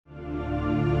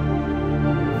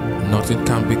Nothing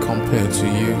can be compared to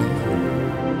you.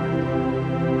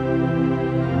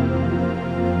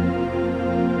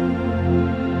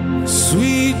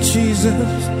 Sweet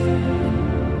Jesus,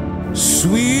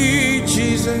 sweet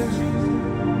Jesus,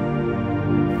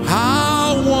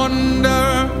 how wonderful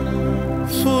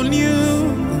you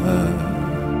are.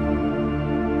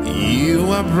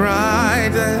 You are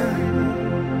brighter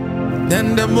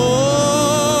than the morning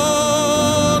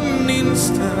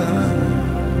star.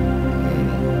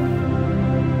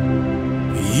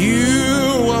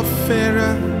 You are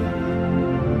fairer,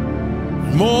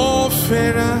 more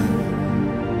fairer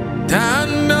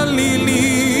than the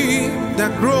lily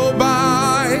that grow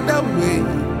by the way.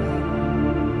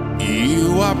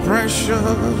 You are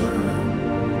precious,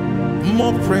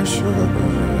 more precious,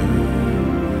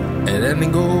 and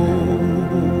then go.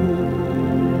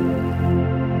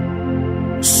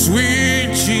 Sweet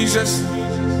Jesus,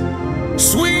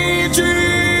 sweet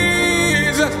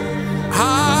Jesus,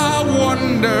 how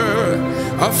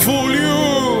wonderful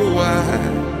you are.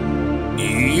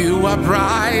 You are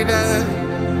brighter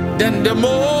than the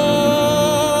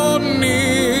morning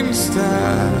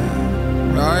star.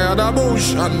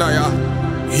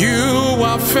 You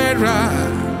are fairer,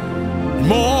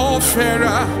 more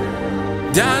fairer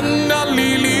than the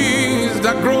lilies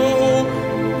that grow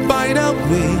by the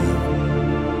way.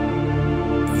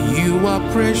 You are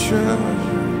precious,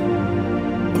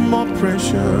 more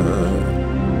precious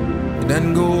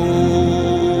than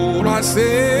gold. I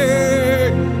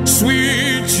say,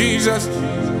 sweet Jesus,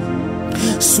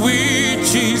 sweet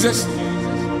Jesus,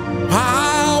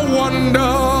 how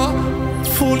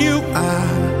wonderful you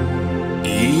are.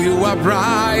 You are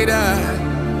brighter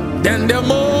than the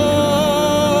morning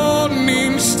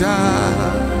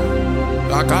star.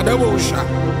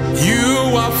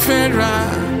 You are fairer,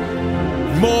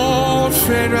 more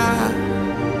fairer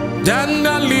than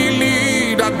the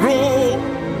lily that grow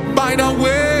by the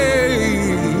way.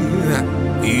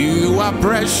 You are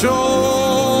precious,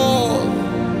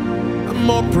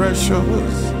 more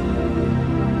precious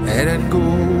than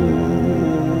gold.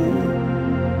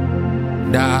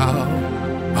 Thou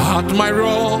art my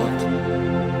rod,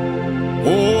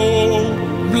 oh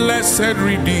blessed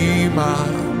Redeemer.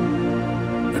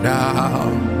 Thou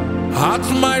art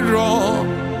my rod,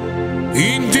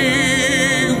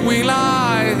 indeed will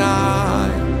I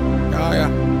hide.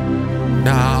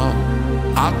 Thou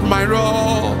art my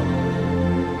rod,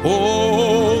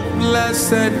 oh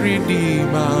blessed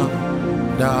Redeemer.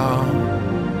 Thou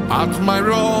art my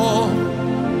rod,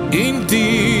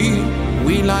 indeed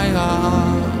will I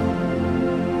hide.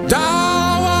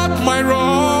 Thou art my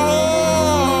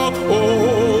rod,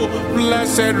 oh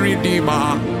blessed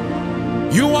Redeemer.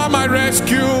 You are my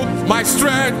rescue, my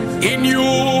strength, in you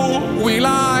will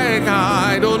I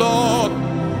hide, oh Lord.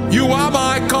 You are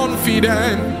my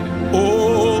confidence,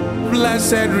 oh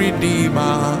blessed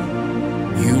Redeemer.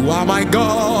 You are my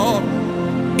God,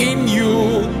 in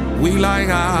you will I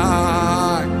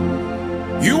hide.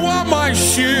 You are my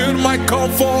shield, my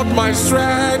comfort, my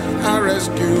strength and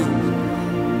rescue.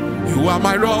 You are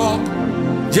my rock,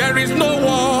 there is no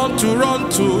one to run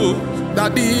to,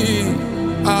 Daddy.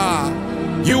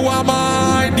 You are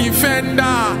my defender,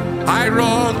 I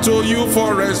run to you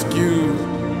for rescue.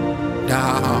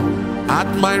 Thou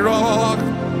art my rock,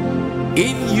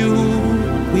 in you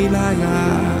will I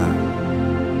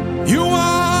hide. You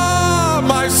are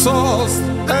my source,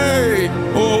 hey,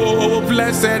 oh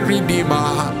blessed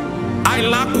Redeemer. I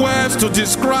lack words to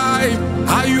describe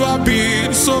how you have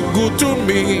been so good to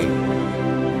me.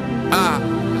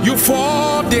 You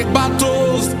fought the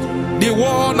battles, the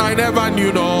one I never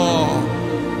knew, no.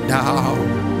 Thou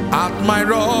art my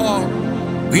rock,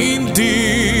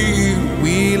 indeed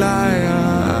will I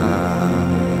hide.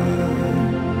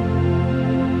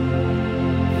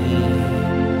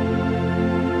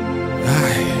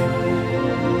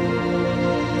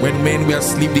 When men were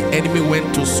asleep, the enemy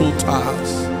went to sow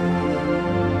tares.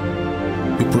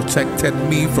 You protected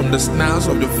me from the snares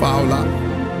of the fowler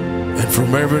and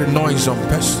from every noise of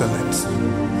pestilence.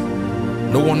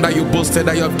 No wonder you boasted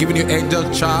that you have given your angel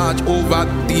charge over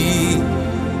thee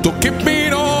to keep me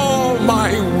in all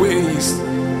my ways.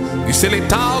 You say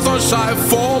 1,000 shall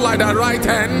fall at thy right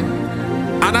hand,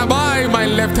 and I by my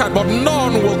left hand, but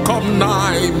none will come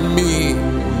nigh me.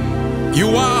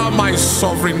 You are my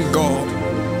sovereign God.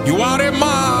 You are a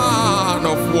man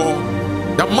of war,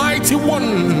 the mighty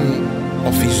one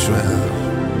of Israel.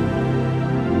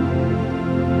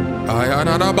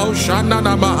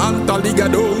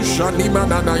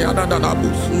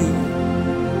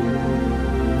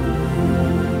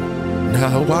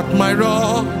 Thou art my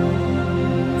rock,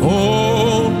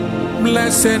 oh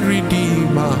blessed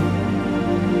Redeemer.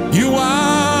 You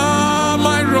are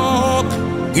my rock,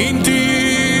 in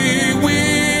thee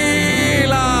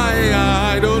will I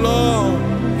hide, oh Lord.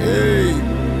 Hey.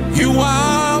 You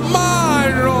are my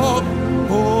rock,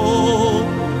 oh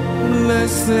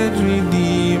blessed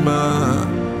Redeemer.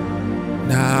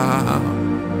 Now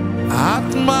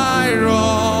at my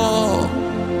rock,